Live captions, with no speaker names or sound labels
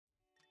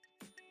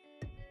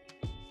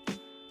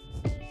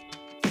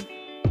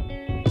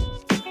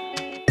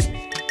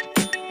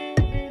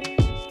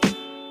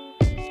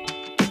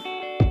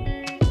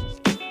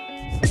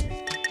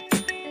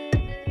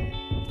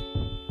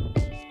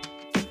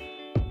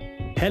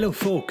Hello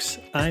folks,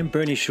 I'm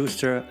Bernie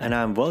Schuster and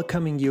I'm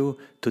welcoming you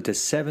to the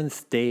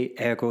 7th day,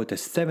 ergo the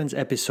 7th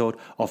episode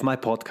of my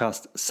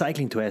podcast,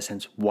 Cycling to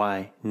Essence,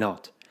 Why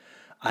Not?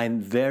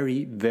 I'm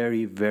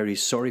very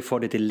sorry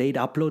for the delayed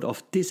upload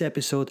of this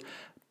episode,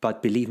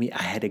 but believe me,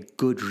 I had a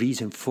good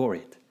reason for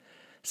it.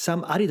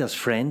 Some Adidas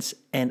friends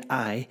and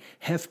I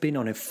have been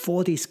on a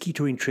 4-day ski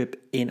touring trip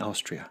in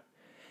Austria.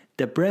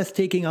 The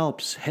breathtaking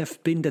Alps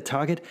have been the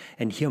target,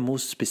 and here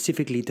most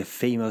specifically the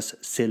famous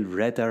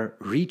Silvretta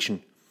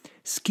region.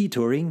 Ski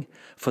touring,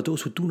 for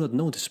those who do not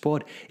know the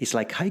sport, is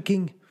like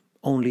hiking,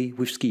 only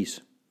with skis.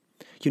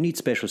 You need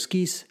special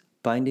skis,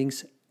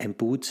 bindings and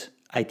boots,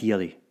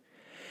 ideally.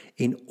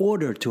 In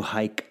order to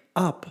hike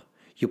up,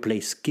 you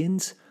place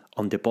skins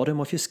on the bottom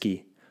of your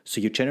ski, so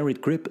you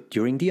generate grip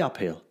during the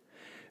uphill.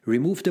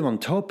 Remove them on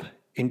top,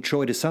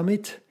 enjoy the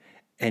summit,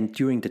 and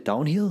during the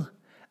downhill,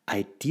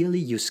 ideally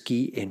you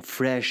ski in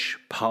fresh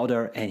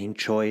powder and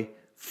enjoy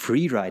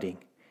free riding.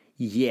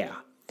 Yeah,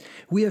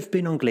 we have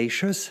been on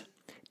glaciers,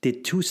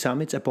 did 2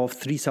 summits above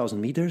 3,000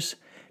 meters,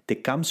 the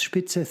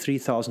Gamsspitze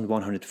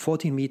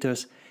 3,114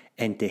 meters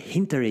and the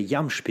Hintere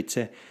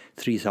Jammspitze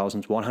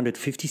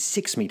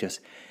 3,156 meters,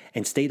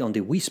 and stayed on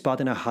the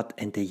Wiesbadener Hut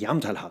and the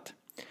Jamtal Hut.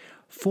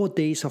 4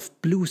 days of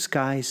blue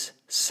skies,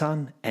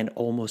 sun and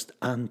almost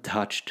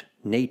untouched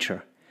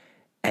nature.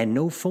 And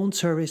no phone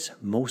service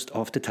most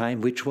of the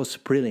time, which was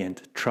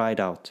brilliant, try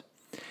it out.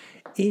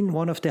 In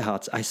one of the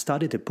huts I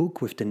studied a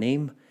book with the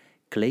name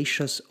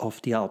Glaciers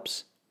of the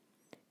Alps.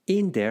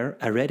 In there,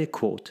 I read a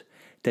quote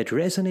that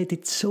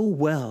resonated so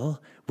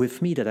well with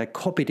me that I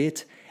copied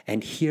it,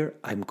 and here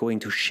I'm going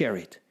to share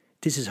it.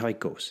 This is how it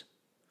goes.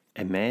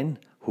 A man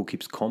who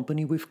keeps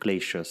company with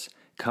glaciers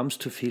comes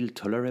to feel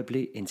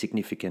tolerably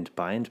insignificant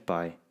by and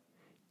by.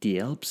 The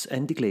Alps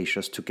and the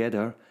glaciers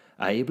together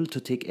are able to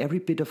take every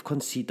bit of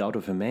conceit out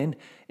of a man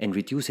and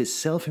reduce his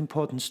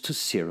self-importance to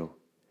zero,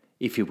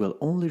 if he will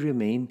only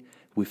remain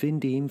within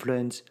the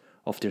influence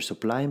of their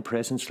sublime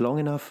presence long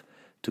enough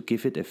to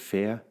give it a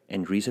fair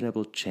and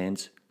reasonable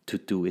chance to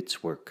do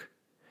its work.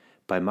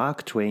 By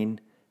Mark Twain,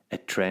 A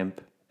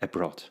Tramp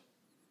Abroad.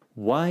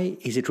 Why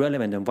is it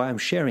relevant and why I'm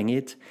sharing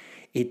it?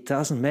 It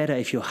doesn't matter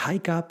if you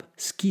hike up,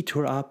 ski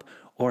tour up,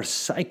 or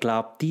cycle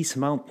up these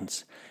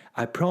mountains.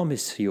 I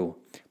promise you,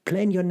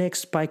 plan your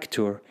next bike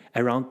tour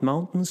around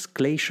mountains,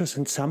 glaciers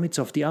and summits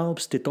of the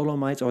Alps, the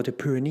Dolomites or the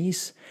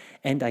Pyrenees,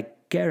 and I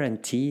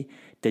guarantee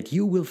that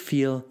you will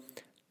feel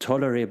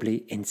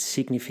tolerably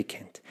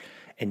insignificant.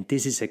 And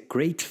this is a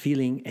great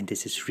feeling, and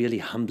this is really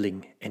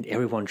humbling, and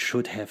everyone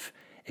should have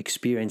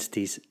experienced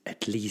this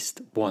at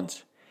least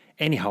once.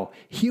 Anyhow,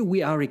 here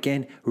we are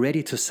again,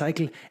 ready to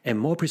cycle, and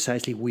more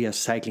precisely, we are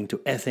cycling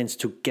to Athens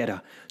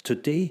together.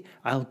 Today,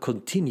 I'll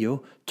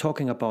continue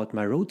talking about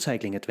my road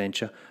cycling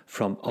adventure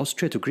from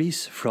Austria to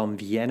Greece, from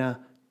Vienna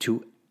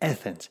to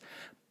Athens.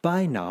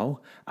 By now,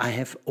 I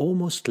have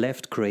almost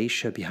left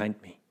Croatia behind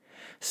me,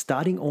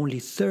 starting only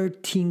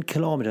 13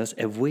 kilometers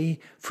away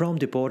from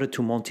the border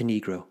to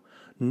Montenegro,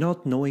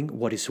 not knowing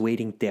what is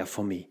waiting there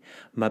for me.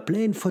 My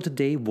plan for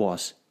today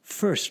was,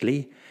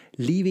 firstly,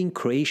 leaving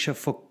Croatia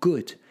for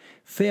good.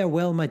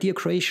 Farewell, my dear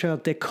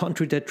Croatia, the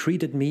country that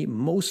treated me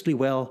mostly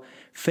well.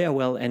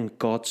 Farewell and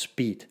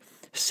Godspeed.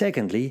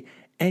 Secondly,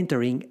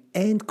 entering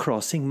and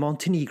crossing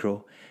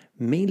Montenegro,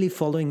 mainly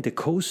following the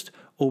coast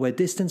over a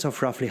distance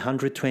of roughly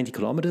 120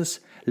 kilometers.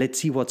 Let's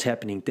see what's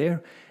happening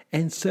there.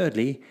 And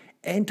thirdly,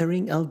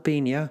 entering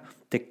Albania,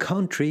 the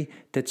country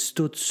that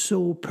stood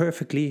so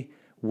perfectly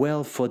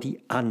well for the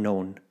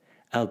unknown.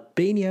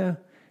 Albania,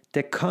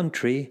 the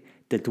country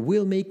that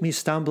will make me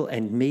stumble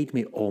and made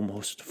me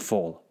almost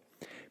fall.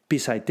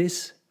 Beside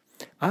this,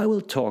 I will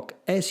talk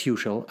as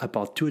usual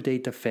about tour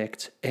data,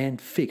 facts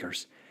and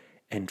figures.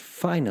 And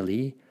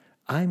finally,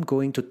 I'm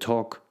going to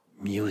talk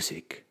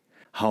music.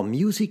 How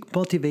music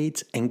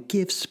motivates and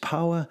gives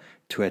power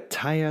to a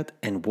tired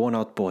and worn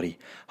out body.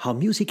 How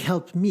music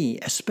helped me,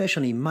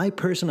 especially my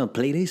personal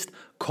playlist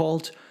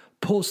called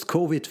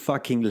Post-COVID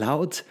Fucking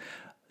Loud.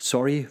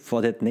 Sorry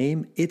for that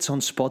name. It's on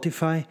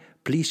Spotify.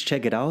 Please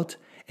check it out.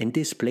 And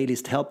this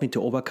playlist helped me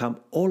to overcome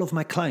all of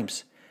my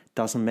climbs.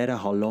 Doesn't matter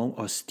how long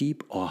or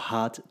steep or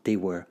hard they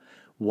were.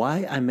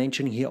 Why I'm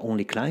mentioning here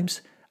only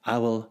climbs? I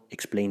will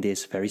explain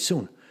this very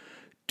soon.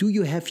 Do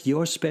you have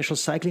your special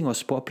cycling or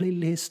sport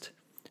playlist?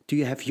 Do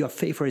you have your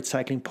favorite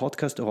cycling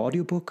podcast or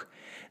audiobook?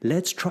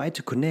 Let's try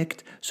to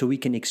connect so we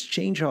can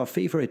exchange our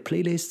favorite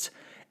playlists.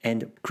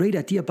 And great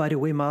idea, by the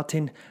way,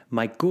 Martin,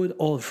 my good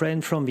old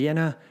friend from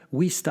Vienna.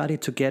 We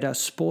studied together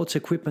sports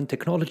equipment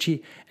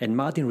technology, and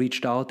Martin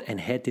reached out and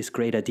had this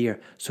great idea.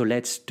 So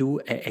let's do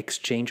an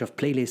exchange of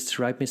playlists,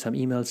 write me some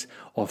emails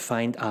or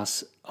find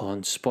us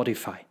on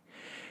Spotify.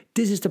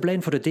 This is the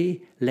plan for the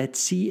day. Let's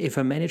see if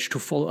I manage to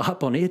follow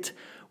up on it.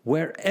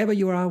 Wherever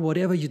you are,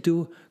 whatever you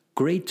do,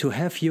 great to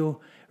have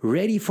you.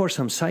 Ready for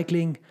some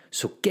cycling,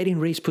 so get in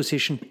race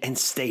position and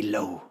stay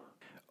low.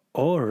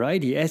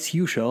 Alrighty, as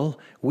usual,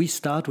 we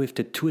start with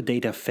the tour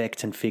data,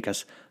 facts and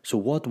figures. So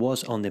what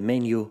was on the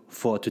menu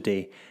for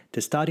today?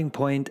 The starting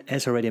point,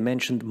 as already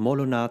mentioned,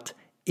 Molonat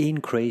in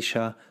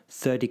Croatia,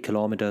 30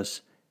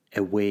 kilometers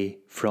away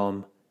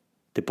from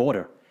the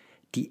border.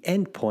 The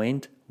end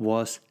point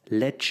was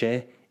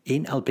Lecce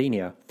in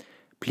Albania.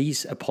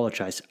 Please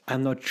apologize.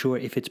 I'm not sure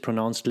if it's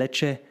pronounced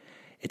Lecce.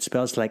 It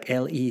spells like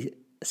Lezhe,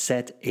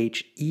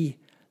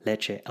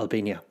 Lecce,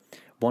 Albania.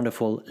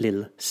 Wonderful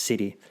little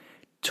city.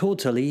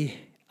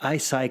 Totally, I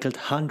cycled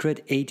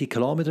 180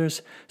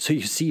 kilometers. So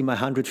you see my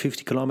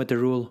 150 kilometer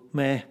rule,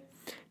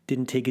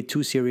 didn't take it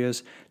too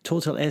serious.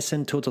 Total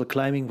ascent, total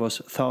climbing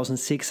was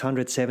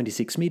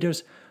 1,676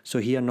 meters. So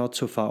here not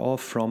so far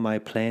off from my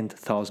planned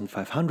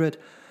 1,500.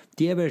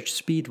 The average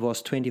speed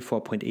was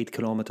 24.8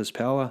 kilometers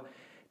per hour.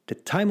 The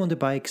time on the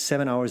bike,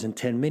 7 hours and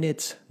 10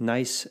 minutes,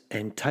 nice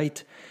and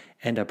tight.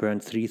 And I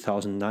burned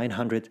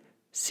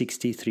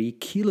 3,963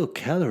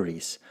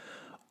 kilocalories.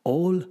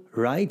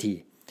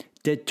 Alrighty,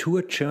 the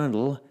tour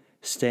journal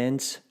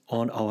stands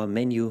on our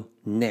menu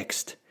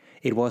next.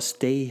 It was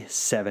day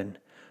 7,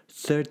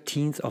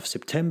 13th of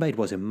September. It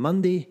was a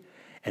Monday,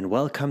 and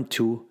welcome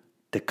to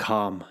the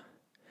calm.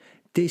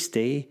 This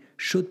day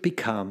should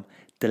become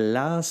the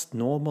last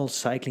normal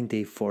cycling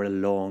day for a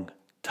long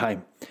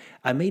time.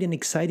 I made an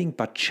exciting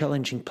but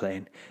challenging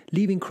plan,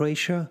 leaving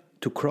Croatia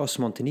to cross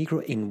Montenegro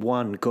in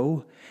one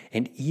go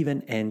and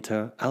even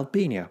enter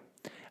Albania.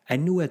 I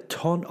knew a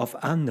ton of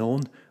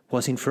unknown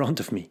was in front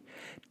of me.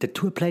 The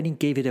tour planning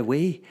gave it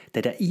away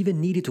that I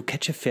even needed to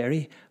catch a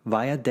ferry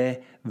via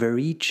the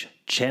Verice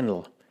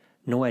Channel.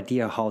 No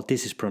idea how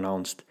this is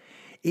pronounced.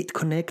 It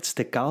connects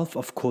the Gulf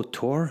of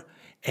Kotor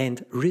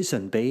and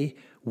Rizon Bay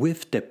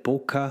with the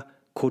Boka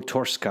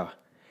Kotorska.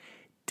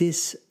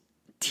 This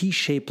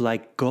T-shaped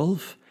like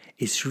gulf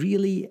is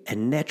really a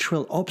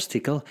natural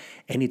obstacle,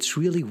 and it's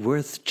really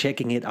worth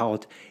checking it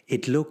out.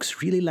 It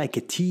looks really like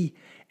a T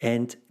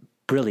and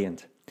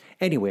brilliant.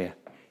 Anyway,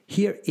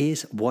 here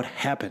is what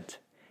happened.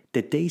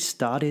 The day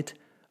started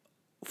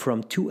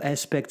from two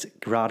aspects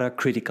rather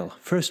critical.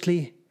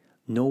 Firstly,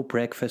 no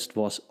breakfast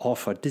was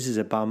offered. This is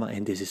a bummer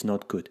and this is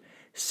not good.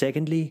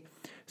 Secondly,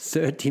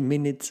 30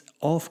 minutes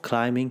of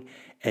climbing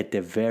at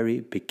the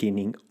very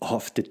beginning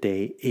of the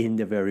day in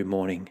the very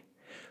morning.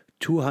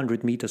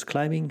 200 meters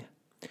climbing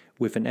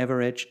with an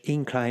average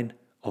incline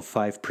of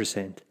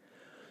 5%.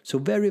 So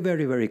very,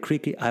 very, very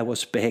quickly I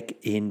was back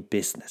in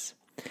business.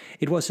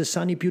 It was a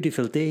sunny,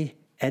 beautiful day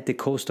at the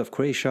coast of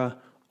Croatia,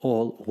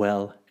 all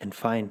well and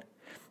fine.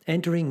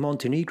 Entering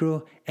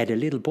Montenegro at a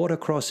little border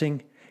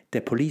crossing,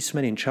 the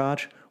policeman in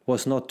charge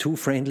was not too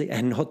friendly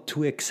and not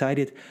too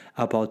excited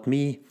about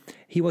me.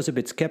 He was a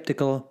bit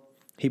skeptical.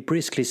 He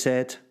briskly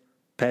said,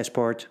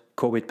 passport,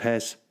 COVID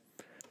pass.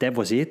 That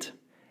was it.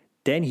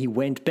 Then he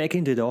went back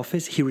into the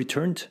office. He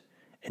returned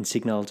and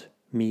signaled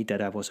me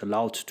that I was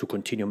allowed to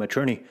continue my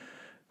journey.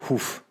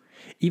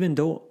 Even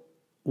though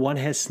one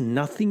has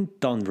nothing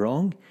done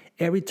wrong,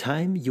 every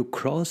time you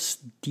cross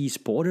these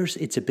borders,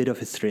 it's a bit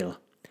of a thrill.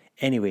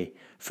 Anyway,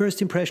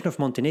 first impression of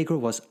Montenegro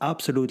was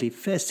absolutely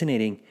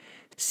fascinating.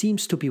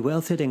 Seems to be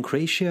wealthier than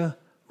Croatia.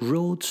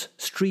 Roads,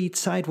 streets,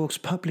 sidewalks,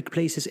 public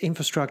places,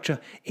 infrastructure,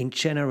 in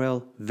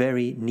general,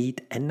 very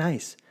neat and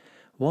nice.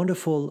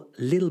 Wonderful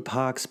little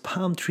parks,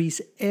 palm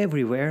trees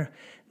everywhere,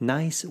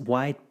 nice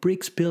white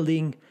bricks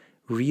building,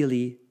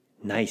 really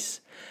nice.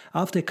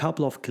 After a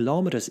couple of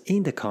kilometers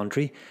in the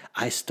country,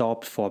 I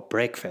stopped for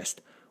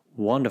breakfast.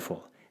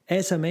 Wonderful.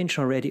 As I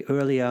mentioned already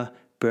earlier,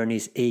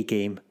 Bernie's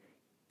A-game.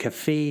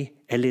 Cafe,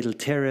 a little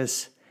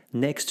terrace.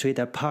 Next to it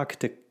I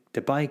parked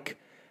the bike.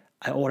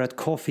 I ordered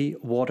coffee,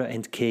 water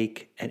and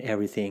cake, and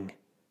everything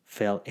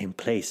fell in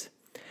place.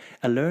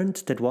 I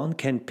learned that one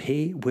can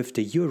pay with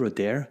the euro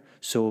there,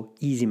 so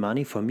easy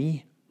money for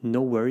me,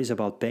 no worries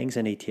about banks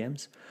and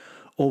ATMs.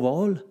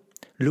 Overall,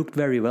 looked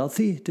very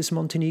wealthy, this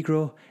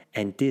Montenegro,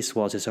 and this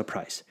was a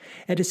surprise.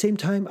 At the same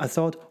time, I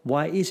thought,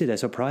 why is it a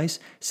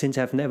surprise, since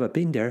I've never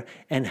been there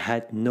and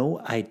had no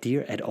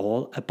idea at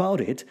all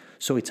about it,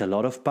 so it's a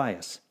lot of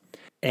bias.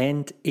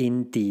 And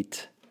indeed,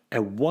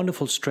 a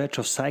wonderful stretch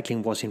of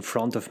cycling was in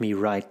front of me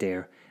right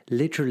there,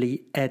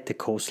 literally at the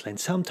coastline,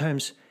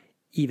 sometimes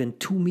even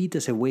 2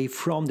 meters away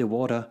from the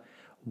water.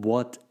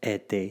 What a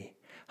day.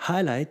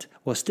 Highlight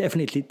was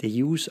definitely the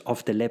use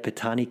of the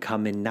Lepetani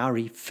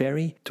Kamenari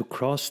ferry to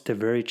cross the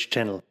Verice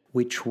Channel,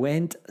 which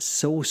went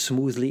so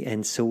smoothly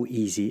and so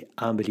easy,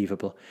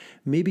 unbelievable.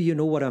 Maybe you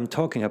know what I'm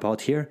talking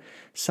about here.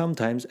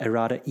 Sometimes a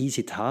rather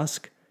easy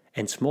task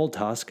and small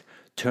task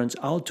turns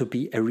out to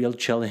be a real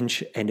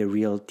challenge and a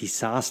real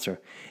disaster.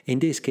 In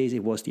this case,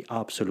 it was the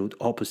absolute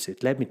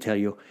opposite. Let me tell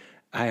you,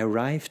 I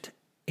arrived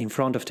in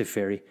front of the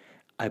ferry.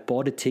 I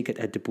bought a ticket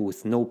at the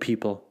booth, no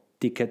people.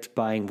 Ticket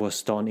buying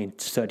was done in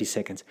 30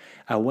 seconds.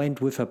 I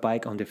went with a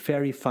bike on the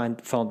ferry,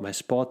 found my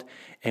spot,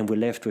 and we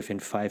left within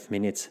 5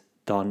 minutes.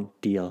 Done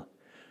deal.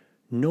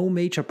 No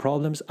major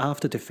problems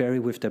after the ferry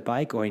with the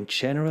bike, or in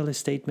general a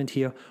statement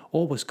here.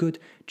 All was good,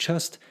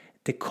 just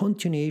the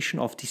continuation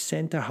of the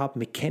center hub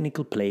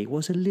mechanical play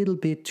was a little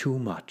bit too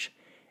much.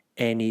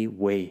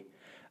 Anyway,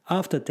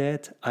 after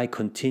that I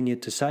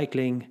continued to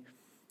cycling.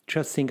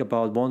 Just think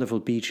about wonderful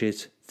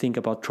beaches, think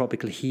about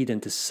tropical heat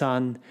and the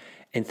sun,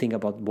 and think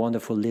about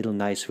wonderful little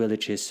nice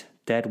villages.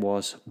 That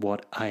was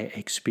what I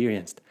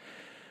experienced.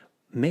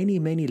 many,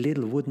 many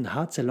little wooden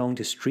huts along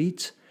the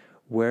streets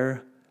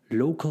where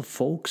local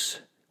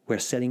folks were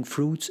selling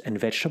fruits and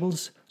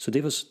vegetables. So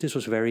this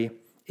was very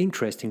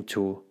interesting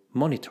to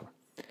monitor.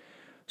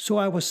 So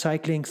I was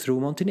cycling through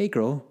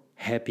Montenegro,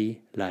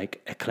 happy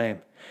like a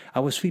clam. I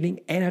was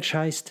feeling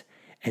energized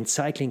and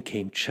cycling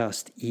came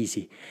just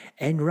easy.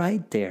 And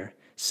right there,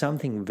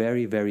 something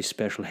very, very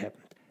special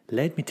happened.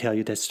 Let me tell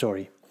you that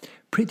story.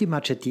 Pretty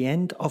much at the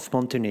end of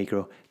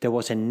Montenegro, there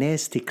was a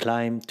nasty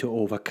climb to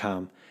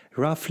overcome.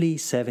 Roughly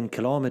 7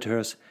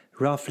 kilometers,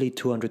 roughly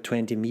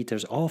 220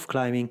 meters of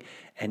climbing,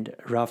 and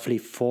roughly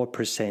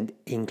 4%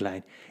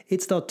 incline.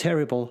 It's not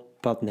terrible,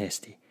 but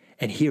nasty.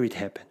 And here it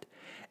happened.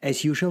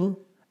 As usual,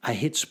 I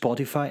hit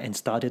Spotify and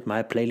started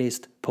my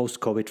playlist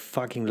post-COVID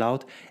fucking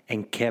loud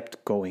and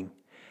kept going.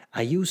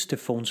 I used the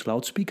phone's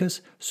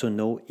loudspeakers, so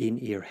no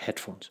in-ear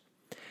headphones.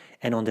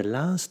 And on the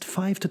last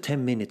 5 to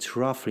 10 minutes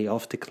roughly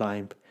of the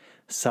climb,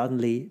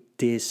 suddenly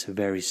this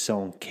very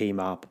song came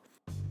up.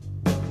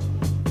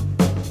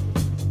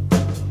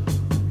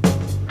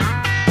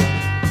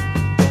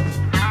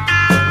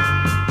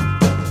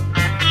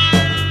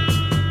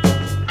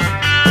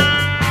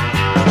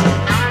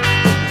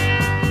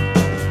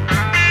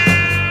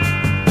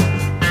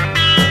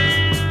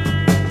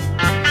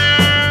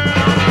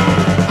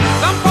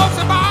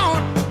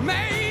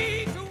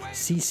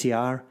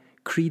 CCR,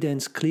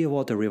 Creedence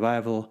Clearwater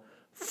Revival,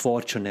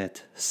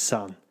 Fortunate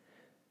Son.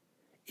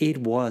 It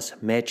was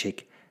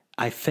magic.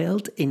 I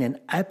felt in an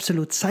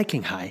absolute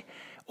cycling high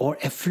or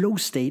a flow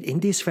state in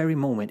this very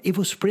moment. It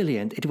was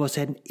brilliant. It was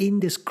an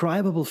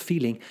indescribable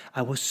feeling.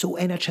 I was so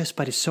energized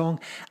by the song.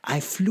 I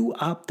flew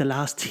up the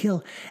last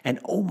hill and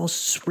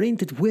almost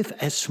sprinted with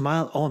a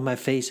smile on my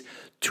face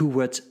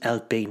towards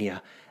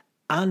Albania.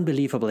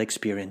 Unbelievable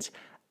experience.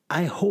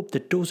 I hope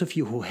that those of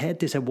you who had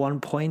this at one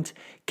point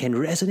can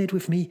resonate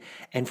with me,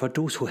 and for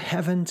those who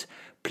haven't,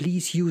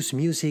 please use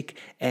music,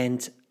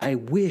 and I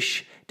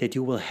wish that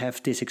you will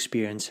have this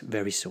experience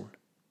very soon.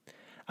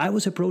 I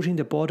was approaching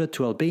the border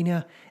to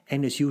Albania,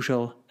 and as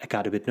usual, I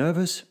got a bit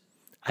nervous.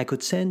 I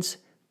could sense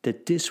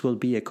that this will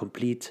be a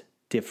complete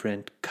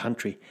different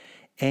country,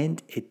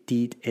 and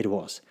indeed it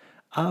was.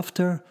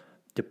 After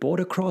the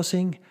border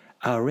crossing,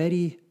 I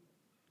already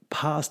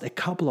passed a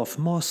couple of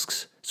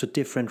mosques, so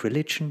different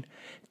religion,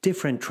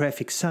 different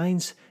traffic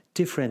signs,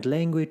 different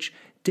language,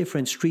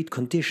 different street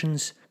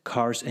conditions,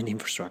 cars and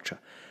infrastructure.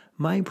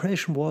 My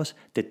impression was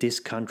that this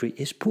country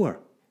is poor.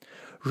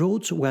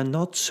 Roads were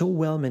not so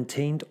well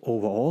maintained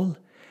overall,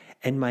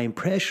 and my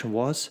impression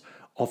was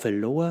of a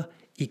lower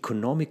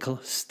economical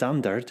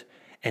standard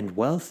and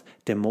wealth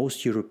than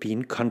most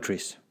European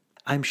countries.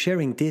 I'm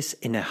sharing this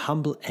in a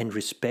humble and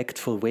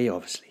respectful way,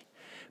 obviously.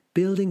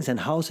 Buildings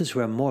and houses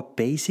were more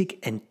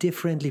basic and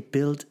differently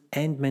built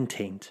and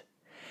maintained.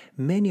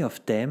 Many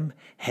of them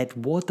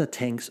had water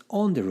tanks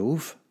on the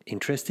roof.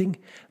 Interesting,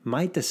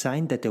 might the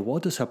sign that the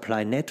water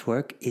supply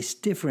network is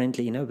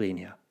differently in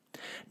Albania.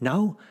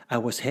 Now I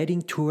was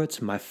heading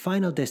towards my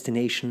final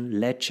destination,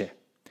 Lecce,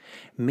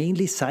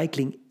 mainly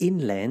cycling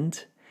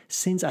inland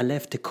since I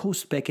left the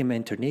coast back in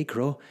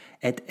Montenegro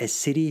at a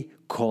city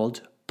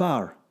called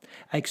Bar.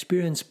 I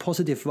experienced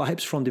positive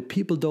vibes from the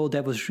people though.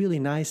 That was really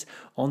nice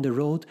on the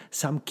road.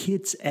 Some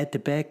kids at the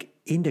back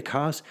in the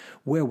cars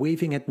were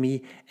waving at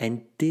me,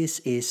 and this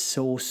is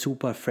so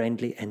super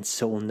friendly and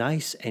so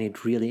nice, and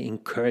it really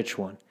encouraged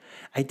one.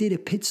 I did a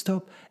pit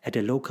stop at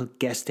a local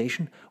gas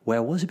station where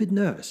I was a bit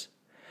nervous.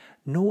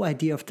 No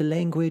idea of the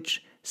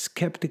language,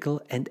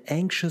 skeptical and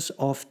anxious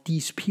of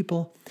these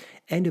people,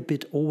 and a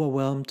bit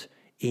overwhelmed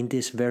in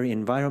this very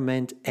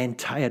environment and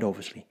tired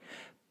obviously.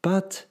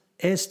 But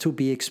as to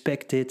be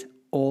expected,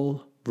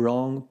 all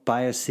wrong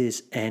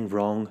biases and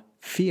wrong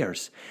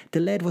fears. The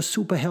lad was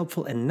super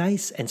helpful and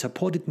nice and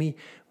supported me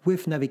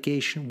with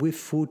navigation, with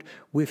food,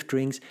 with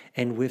drinks,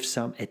 and with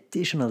some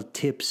additional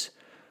tips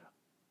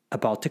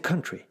about the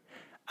country.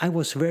 I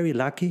was very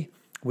lucky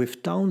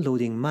with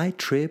downloading my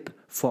trip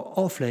for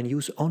offline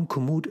use on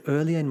Komoot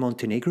earlier in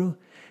Montenegro,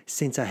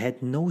 since I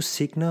had no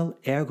signal,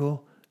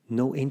 ergo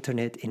no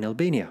internet in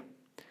Albania.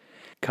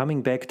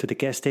 Coming back to the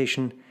gas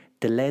station,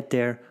 the lad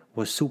there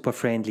was super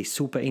friendly,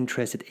 super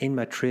interested in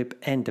my trip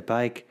and the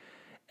bike.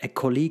 A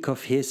colleague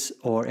of his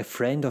or a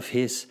friend of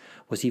his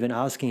was even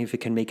asking if he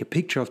can make a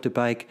picture of the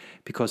bike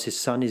because his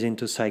son is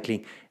into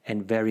cycling,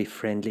 and very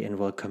friendly and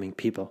welcoming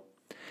people.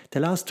 The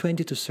last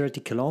 20 to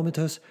 30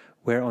 kilometers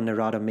were on a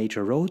rather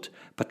major road,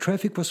 but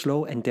traffic was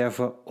low and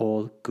therefore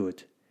all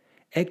good.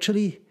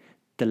 Actually,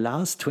 the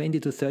last 20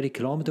 to 30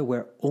 kilometers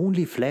were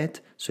only flat,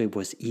 so it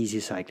was easy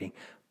cycling.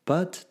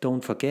 But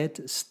don't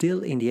forget,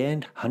 still in the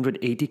end,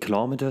 180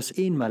 kilometers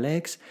in my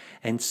legs,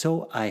 and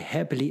so I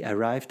happily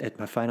arrived at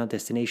my final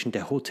destination,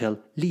 the Hotel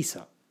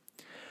Lisa.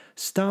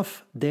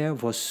 Staff there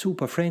was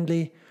super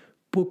friendly.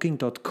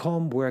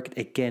 Booking.com worked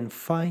again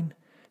fine.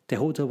 The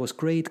hotel was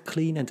great,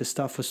 clean, and the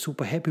staff was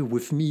super happy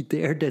with me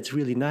there. That's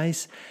really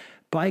nice.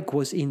 Bike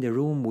was in the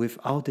room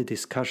without a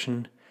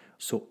discussion.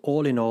 So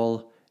all in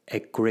all, a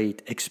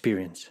great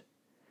experience.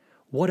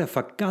 What I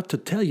forgot to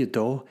tell you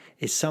though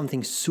is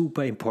something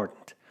super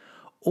important.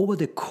 Over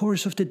the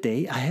course of the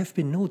day, I have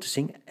been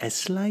noticing a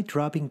slight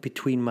rubbing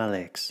between my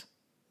legs.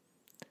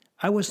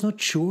 I was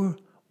not sure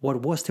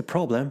what was the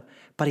problem,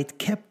 but it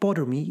kept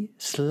bothering me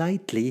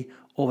slightly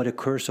over the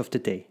course of the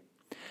day.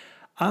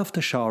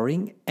 After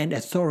showering and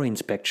a thorough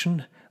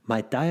inspection,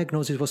 my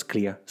diagnosis was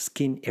clear: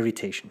 skin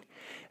irritation.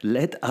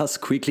 Let us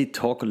quickly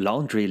talk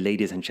laundry,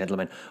 ladies and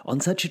gentlemen. On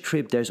such a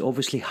trip, there's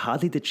obviously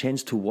hardly the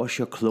chance to wash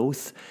your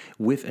clothes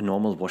with a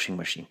normal washing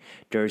machine.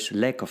 There's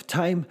lack of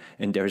time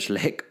and there's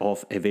lack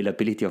of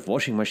availability of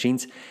washing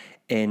machines.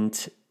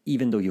 And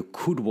even though you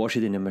could wash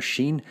it in a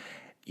machine,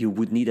 you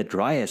would need a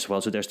dryer as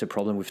well. So there's the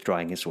problem with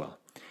drying as well.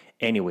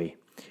 Anyway,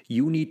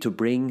 you need to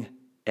bring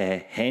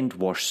a hand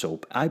wash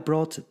soap. I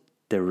brought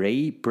the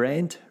Ray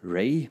brand,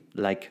 Ray,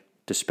 like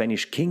the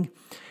Spanish king,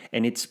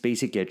 and it's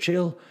basically a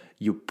gel.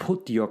 You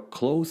put your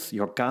clothes,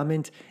 your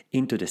garment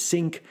into the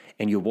sink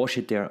and you wash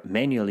it there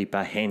manually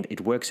by hand.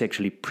 It works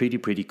actually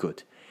pretty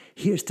good.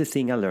 Here's the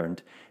thing I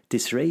learned.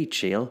 This Ray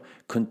gel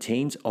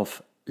contains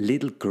of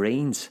little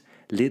grains,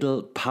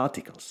 little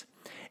particles.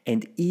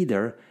 And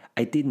either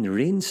I didn't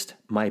rinse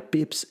my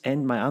bibs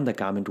and my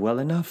undergarment well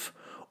enough,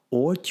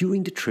 or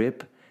during the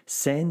trip,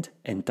 sand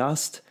and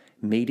dust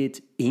made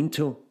it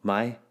into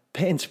my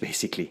pants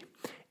basically.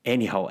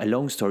 Anyhow, a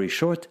long story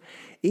short,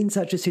 in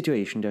such a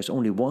situation, there's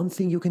only one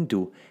thing you can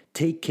do: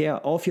 take care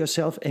of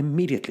yourself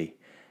immediately.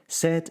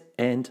 Said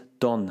and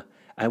done.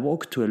 I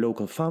walked to a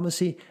local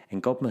pharmacy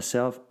and got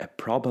myself a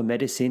proper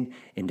medicine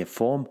in the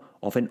form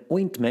of an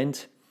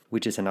ointment,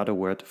 which is another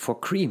word for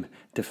cream.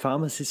 The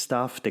pharmacy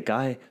staff, the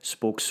guy,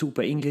 spoke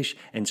super English,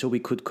 and so we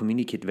could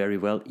communicate very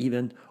well,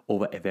 even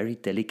over a very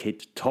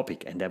delicate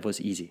topic, and that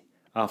was easy.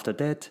 After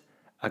that,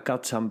 I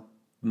got some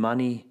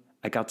money,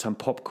 I got some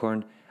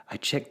popcorn, I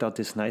checked out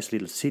this nice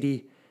little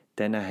city.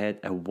 Then I had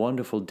a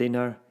wonderful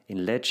dinner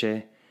in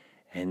Lecce,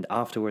 and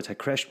afterwards I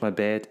crashed my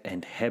bed,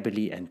 and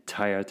happily and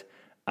tired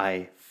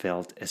I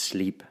fell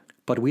asleep.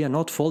 But we are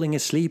not falling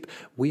asleep.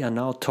 We are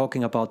now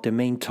talking about the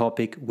main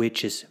topic,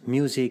 which is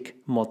music,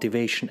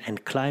 motivation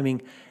and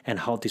climbing, and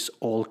how this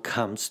all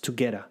comes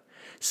together.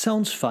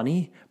 Sounds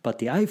funny, but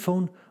the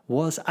iPhone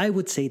was, I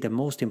would say, the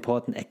most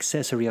important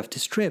accessory of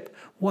this trip.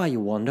 Why, you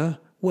wonder?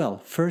 Well,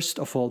 first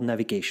of all,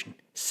 navigation.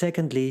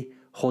 Secondly,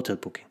 hotel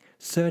booking.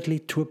 Thirdly,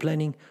 tour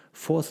planning.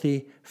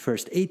 Fourthly,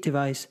 first aid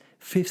device.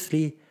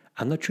 Fifthly,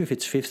 I'm not sure if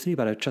it's fifthly,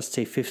 but I'll just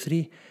say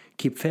fifthly,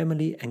 keep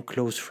family and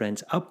close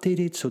friends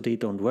updated so they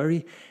don't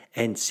worry.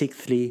 And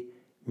sixthly,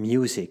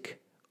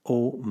 music.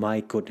 Oh my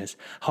goodness,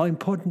 how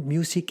important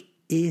music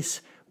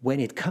is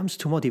when it comes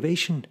to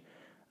motivation.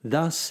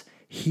 Thus,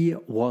 here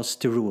was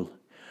the rule.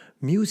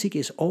 Music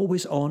is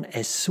always on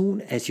as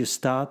soon as you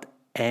start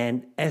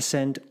an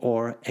ascent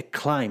or a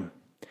climb.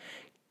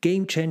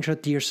 Game changer,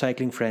 dear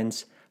cycling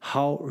friends,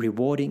 how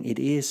rewarding it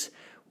is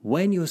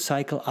when you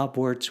cycle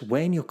upwards,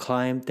 when you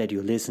climb, that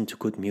you listen to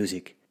good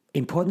music.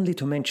 Importantly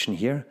to mention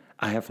here,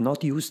 I have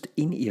not used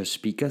in-ear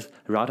speakers,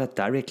 rather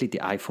directly the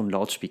iPhone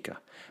loudspeaker.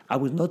 I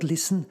will not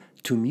listen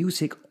to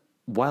music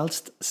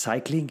whilst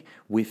cycling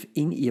with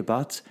in-ear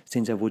buds,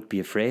 since I would be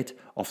afraid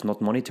of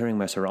not monitoring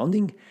my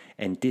surrounding,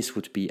 and this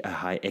would be a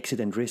high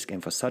accident risk.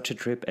 And for such a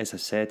trip, as I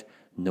said,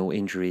 no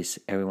injuries,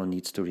 everyone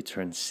needs to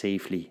return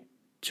safely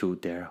to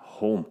their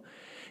home.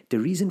 The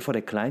reason for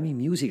the climbing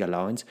music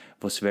allowance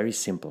was very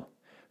simple.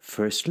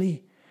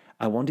 Firstly,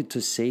 I wanted to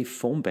save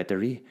phone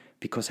battery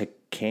because I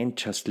can't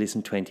just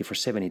listen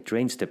 24/7, it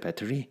drains the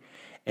battery.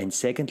 And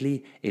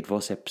secondly, it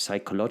was a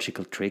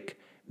psychological trick,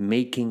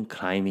 making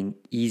climbing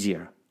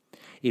easier.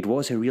 It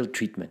was a real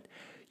treatment.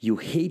 You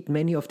hate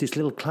many of these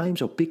little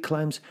climbs or big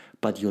climbs,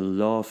 but you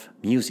love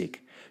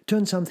music.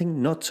 Turn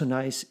something not so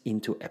nice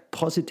into a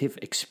positive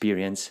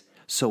experience.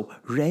 So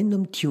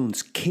random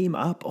tunes came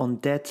up on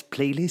that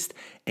playlist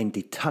and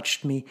they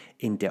touched me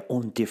in their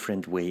own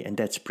different way, and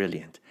that's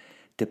brilliant.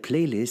 The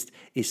playlist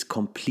is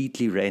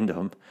completely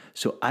random,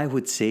 so I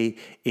would say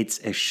it's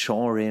a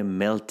genre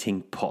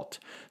melting pot.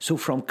 So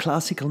from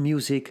classical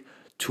music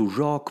to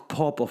rock,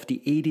 pop of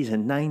the 80s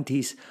and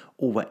 90s,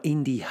 over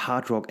indie,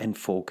 hard rock and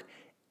folk,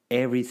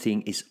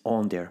 everything is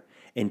on there.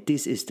 And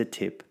this is the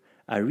tip.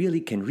 I really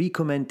can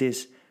recommend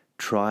this.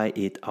 Try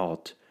it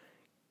out.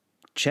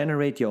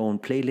 Generate your own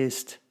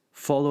playlist,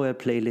 follow a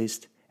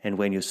playlist, and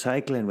when you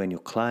cycle and when you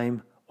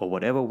climb, or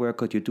whatever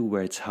workout you do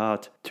where it's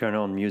hard, turn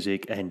on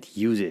music and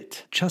use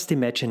it. Just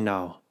imagine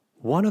now,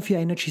 one of your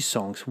energy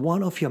songs,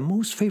 one of your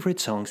most favorite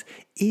songs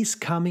is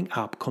coming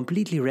up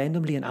completely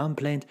randomly and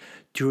unplanned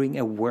during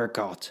a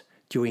workout,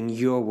 during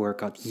your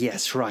workout.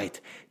 Yes, right.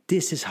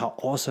 This is how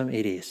awesome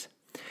it is.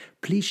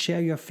 Please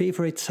share your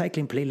favorite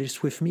cycling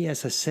playlist with me,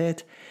 as I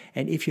said,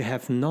 and if you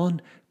have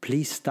none,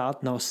 please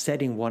start now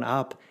setting one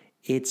up.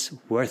 It's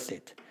worth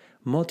it.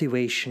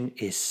 Motivation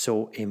is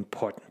so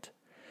important.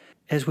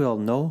 As we all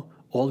know,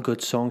 all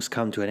good songs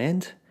come to an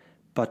end,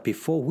 but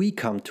before we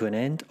come to an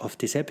end of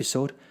this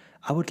episode,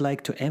 I would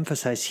like to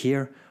emphasize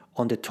here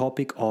on the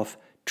topic of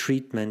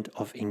treatment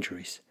of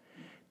injuries.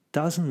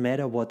 Doesn't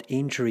matter what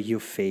injury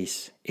you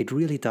face, it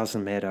really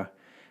doesn't matter.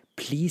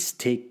 Please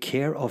take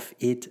care of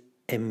it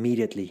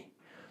immediately.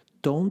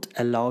 Don't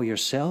allow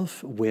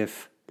yourself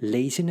with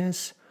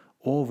laziness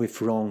or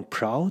with wrong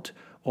pride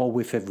or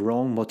with a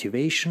wrong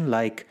motivation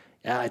like,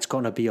 it's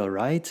gonna be all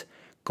right,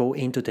 go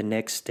into the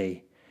next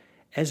day.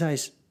 As I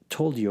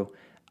told you,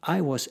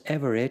 I was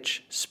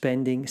average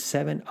spending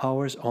 7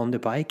 hours on the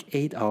bike,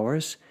 8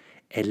 hours.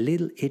 A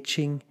little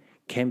itching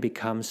can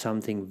become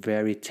something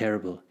very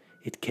terrible.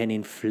 It can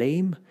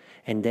inflame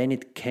and then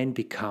it can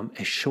become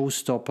a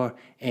showstopper,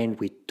 and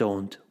we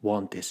don't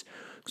want this.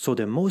 So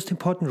the most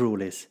important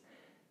rule is,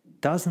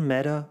 doesn't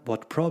matter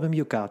what problem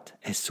you got,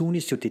 as soon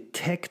as you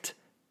detect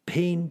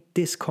pain,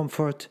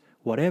 discomfort,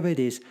 whatever it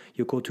is,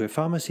 you go to a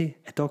pharmacy,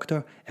 a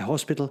doctor, a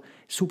hospital,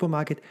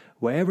 supermarket,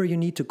 wherever you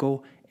need to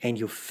go, and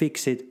you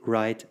fix it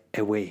right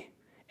away.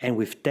 And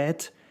with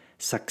that,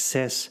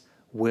 success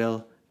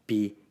will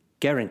be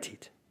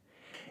guaranteed.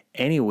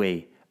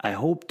 Anyway, I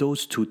hope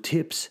those 2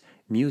 tips,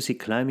 music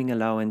climbing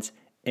allowance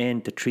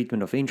and the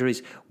treatment of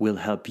injuries, will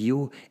help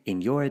you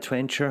in your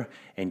adventure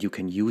and you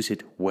can use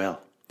it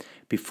well.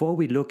 Before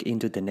we look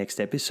into the next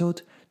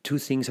episode, 2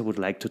 things I would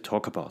like to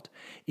talk about.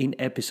 In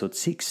episode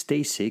 6,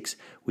 day 6,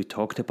 we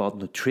talked about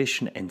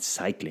nutrition and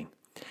cycling.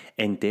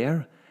 And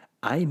there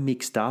I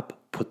mixed up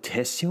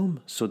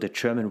potassium, so the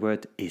German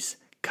word is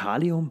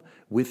Kalium,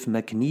 with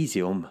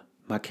magnesium.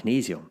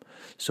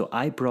 So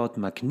I brought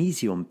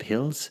magnesium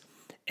pills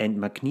and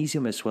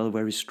magnesium as well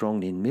very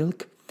strongly in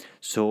milk.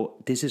 So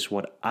this is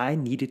what I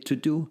needed to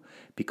do,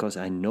 because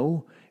I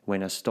know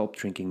when I stop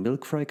drinking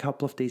milk for a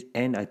couple of days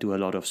and I do a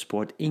lot of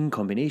sport in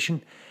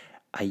combination,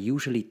 I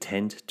usually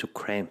tend to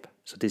cramp.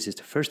 So this is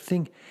the first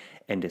thing.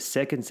 And the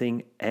second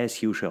thing,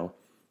 as usual,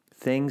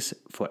 thanks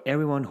for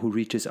everyone who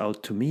reaches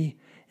out to me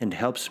and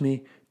helps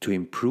me to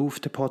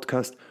improve the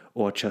podcast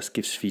or just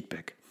gives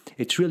feedback.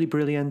 It's really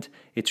brilliant,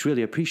 it's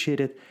really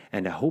appreciated,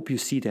 and I hope you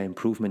see the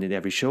improvement in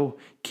every show.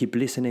 Keep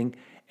listening,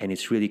 and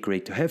it's really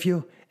great to have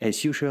you.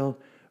 As usual,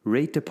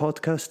 rate the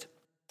podcast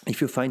if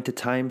you find the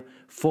time,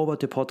 forward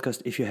the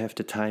podcast if you have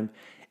the time,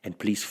 and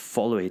please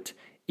follow it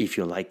if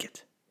you like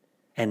it.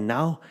 And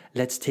now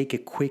let's take a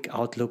quick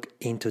outlook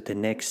into the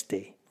next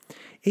day.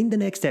 In the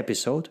next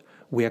episode,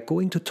 we are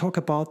going to talk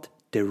about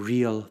the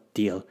real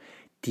deal.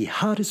 The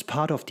hardest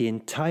part of the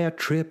entire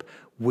trip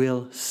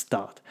will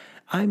start.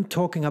 I'm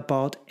talking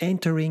about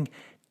entering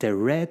the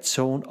red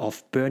zone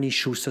of Bernie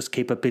Schuster's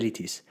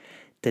capabilities.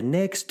 The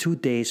next 2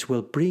 days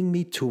will bring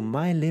me to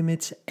my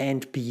limits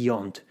and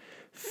beyond,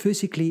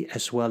 physically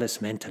as well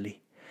as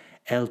mentally.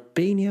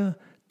 Albania,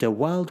 the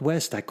Wild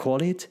West I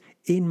call it,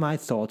 in my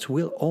thoughts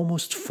will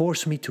almost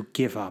force me to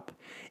give up.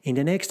 In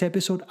the next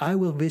episode, I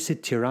will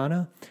visit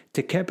Tirana,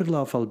 the capital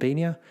of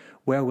Albania,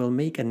 where I will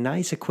make a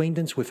nice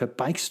acquaintance with a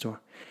bike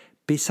store.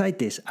 Beside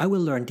this, I will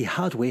learn the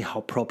hard way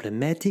how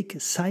problematic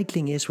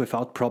cycling is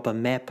without proper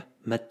map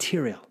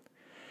material.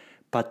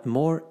 But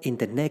more in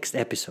the next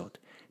episode.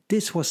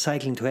 This was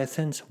Cycling to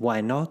Athens,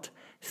 why not?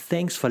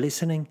 Thanks for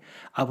listening.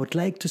 I would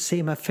like to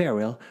say my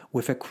farewell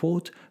with a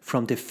quote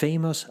from the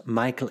famous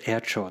Michael Air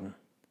Jordan.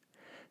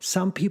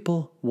 Some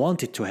people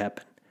want it to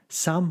happen,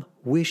 some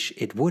wish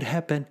it would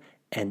happen,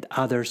 and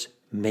others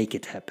make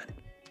it happen.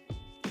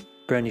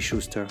 Bernie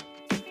Schuster,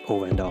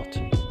 over and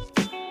out.